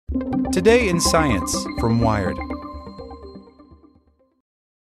Today in Science from Wired.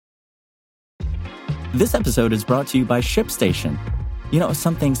 This episode is brought to you by ShipStation. You know,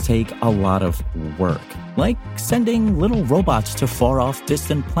 some things take a lot of work, like sending little robots to far-off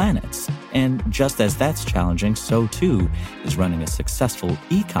distant planets. And just as that's challenging, so too is running a successful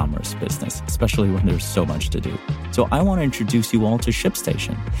e-commerce business, especially when there's so much to do. So I want to introduce you all to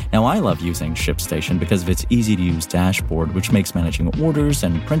ShipStation. Now, I love using ShipStation because of its easy-to-use dashboard, which makes managing orders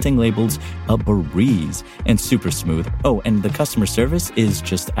and printing labels a breeze and super smooth. Oh, and the customer service is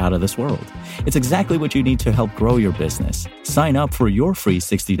just out of this world. It's exactly what you need to help grow your business. Sign up for your free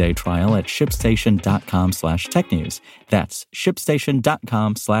 60-day trial at shipstation.com/technews. That's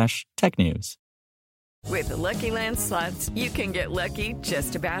shipstation.com/technews. With the Lucky Land Slots, you can get lucky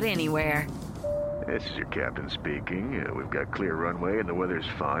just about anywhere. This is your captain speaking. We've got clear runway and the weather's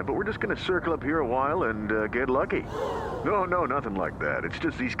fine, but we're just going to circle up here a while and get lucky. No, nothing like that. It's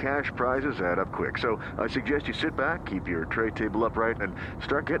just these cash prizes add up quick. So I suggest you sit back, keep your tray table upright, and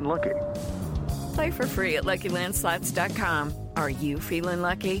start getting lucky. Play for free at LuckyLandSlots.com. Are you feeling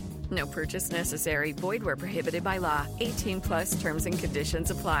lucky? No purchase necessary. Void where prohibited by law. 18+ terms and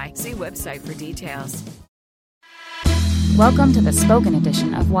conditions apply. See website for details. Welcome to the spoken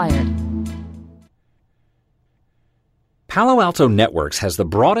edition of Wired. Palo Alto Networks has the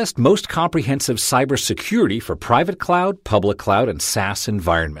broadest, most comprehensive cybersecurity for private cloud, public cloud, and SaaS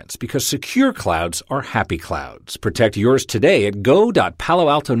environments because secure clouds are happy clouds. Protect yours today at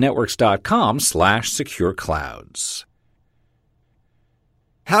go.paloaltonetworks.com/secure clouds.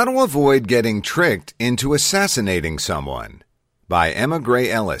 How to Avoid Getting Tricked into Assassinating Someone by Emma Gray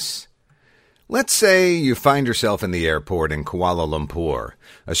Ellis. Let's say you find yourself in the airport in Kuala Lumpur.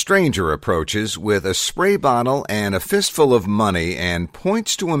 A stranger approaches with a spray bottle and a fistful of money and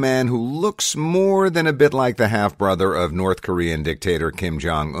points to a man who looks more than a bit like the half-brother of North Korean dictator Kim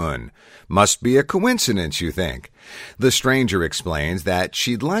Jong-Un. Must be a coincidence, you think. The stranger explains that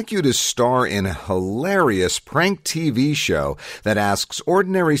she'd like you to star in a hilarious prank TV show that asks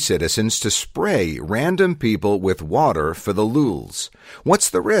ordinary citizens to spray random people with water for the lulz. What's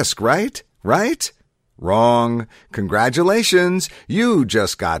the risk, right? Right? Wrong. Congratulations. You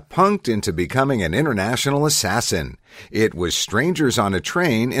just got punked into becoming an international assassin. It was strangers on a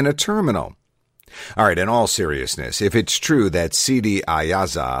train in a terminal. All right, in all seriousness, if it's true that Sidi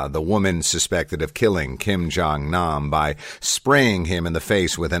Ayaza, the woman suspected of killing Kim Jong-nam by spraying him in the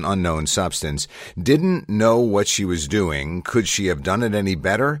face with an unknown substance, didn't know what she was doing, could she have done it any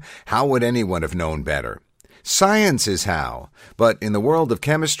better? How would anyone have known better? Science is how, but in the world of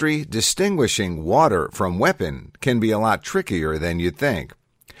chemistry, distinguishing water from weapon can be a lot trickier than you'd think.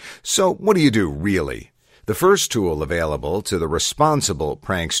 So what do you do, really? The first tool available to the responsible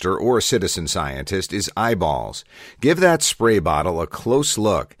prankster or citizen scientist is eyeballs. Give that spray bottle a close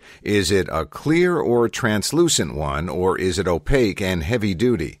look. Is it a clear or translucent one, or is it opaque and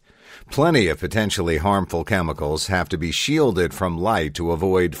heavy-duty? Plenty of potentially harmful chemicals have to be shielded from light to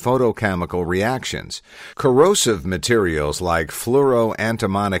avoid photochemical reactions. Corrosive materials like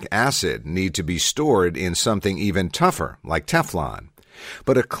fluoroantimonic acid need to be stored in something even tougher, like Teflon.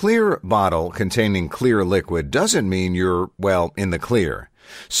 But a clear bottle containing clear liquid doesn't mean you're, well, in the clear.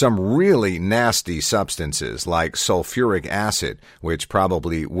 Some really nasty substances like sulfuric acid, which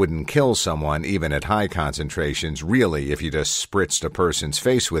probably wouldn't kill someone even at high concentrations, really, if you just spritzed a person's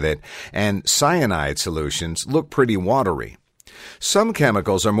face with it, and cyanide solutions look pretty watery. Some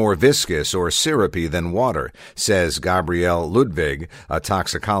chemicals are more viscous or syrupy than water, says Gabrielle Ludwig, a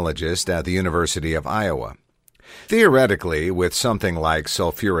toxicologist at the University of Iowa. Theoretically, with something like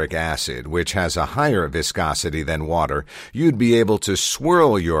sulfuric acid, which has a higher viscosity than water, you'd be able to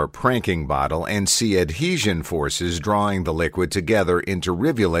swirl your pranking bottle and see adhesion forces drawing the liquid together into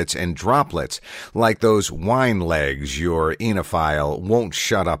rivulets and droplets, like those wine legs your enophile won't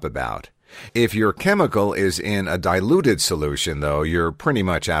shut up about. If your chemical is in a diluted solution, though, you're pretty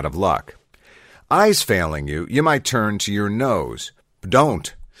much out of luck. Eyes failing you, you might turn to your nose.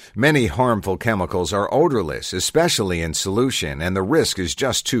 Don't. Many harmful chemicals are odorless, especially in solution, and the risk is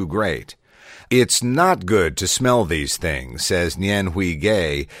just too great. It's not good to smell these things, says Nian Hui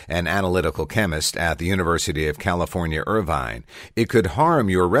Gay, an analytical chemist at the University of California, Irvine. It could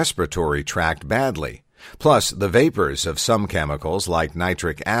harm your respiratory tract badly. Plus, the vapors of some chemicals, like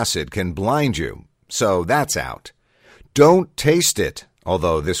nitric acid, can blind you. So that's out. Don't taste it,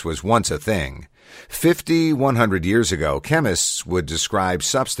 although this was once a thing. 100 years ago, chemists would describe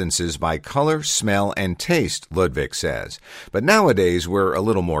substances by color, smell, and taste, Ludwig says. But nowadays, we're a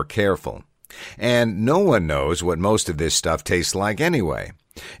little more careful. And no one knows what most of this stuff tastes like anyway.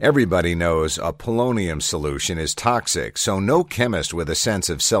 Everybody knows a polonium solution is toxic, so no chemist with a sense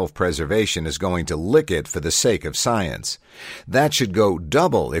of self-preservation is going to lick it for the sake of science. That should go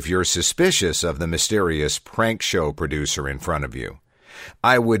double if you're suspicious of the mysterious prank show producer in front of you.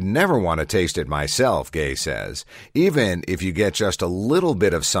 I would never want to taste it myself, Gay says. Even if you get just a little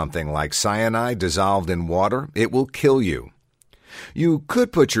bit of something like cyanide dissolved in water, it will kill you. You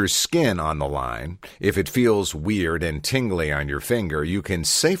could put your skin on the line. If it feels weird and tingly on your finger, you can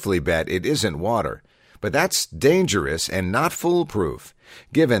safely bet it isn't water. But that's dangerous and not foolproof.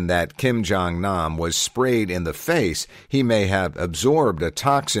 Given that Kim Jong-Un was sprayed in the face, he may have absorbed a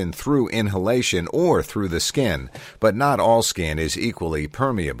toxin through inhalation or through the skin, but not all skin is equally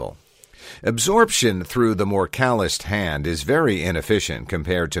permeable. Absorption through the more calloused hand is very inefficient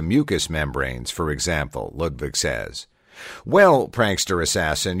compared to mucous membranes, for example, Ludwig says. Well, prankster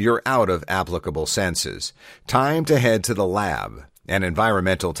assassin, you're out of applicable senses. Time to head to the lab. An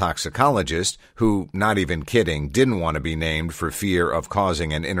environmental toxicologist, who, not even kidding, didn't want to be named for fear of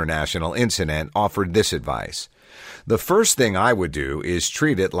causing an international incident, offered this advice. The first thing I would do is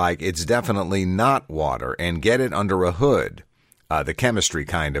treat it like it's definitely not water and get it under a hood. The chemistry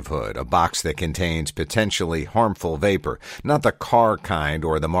kind of hood, a box that contains potentially harmful vapor, not the car kind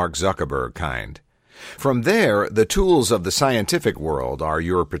or the Mark Zuckerberg kind. From there, the tools of the scientific world are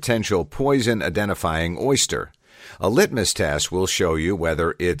your potential poison-identifying oyster. A litmus test will show you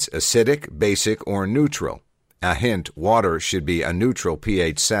whether it's acidic, basic, or neutral. A hint, water should be a neutral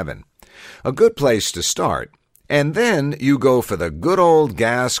pH 7. A good place to start. And then you go for the good old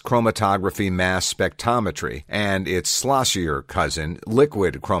gas chromatography mass spectrometry and its slossier cousin,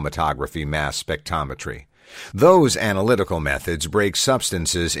 liquid chromatography mass spectrometry. Those analytical methods break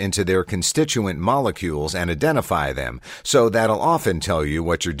substances into their constituent molecules and identify them, so that'll often tell you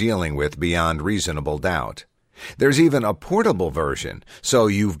what you're dealing with beyond reasonable doubt. There's even a portable version, so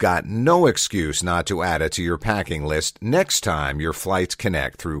you've got no excuse not to add it to your packing list next time your flights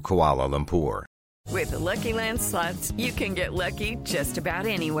connect through Kuala Lumpur. With the Lucky Land Slots, you can get lucky just about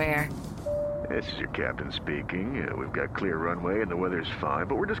anywhere. This is your captain speaking. We've got clear runway and the weather's fine,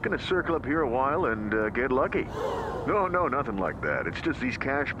 but we're just going to circle up here a while and get lucky. No, nothing like that. It's just these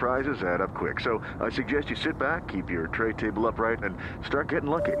cash prizes add up quick. So I suggest you sit back, keep your tray table upright, and start getting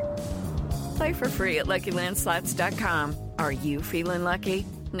lucky. Play for free at LuckyLandSlots.com. Are you feeling lucky?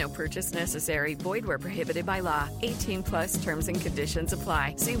 No purchase necessary. Void where prohibited by law. 18+ terms and conditions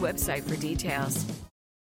apply. See website for details.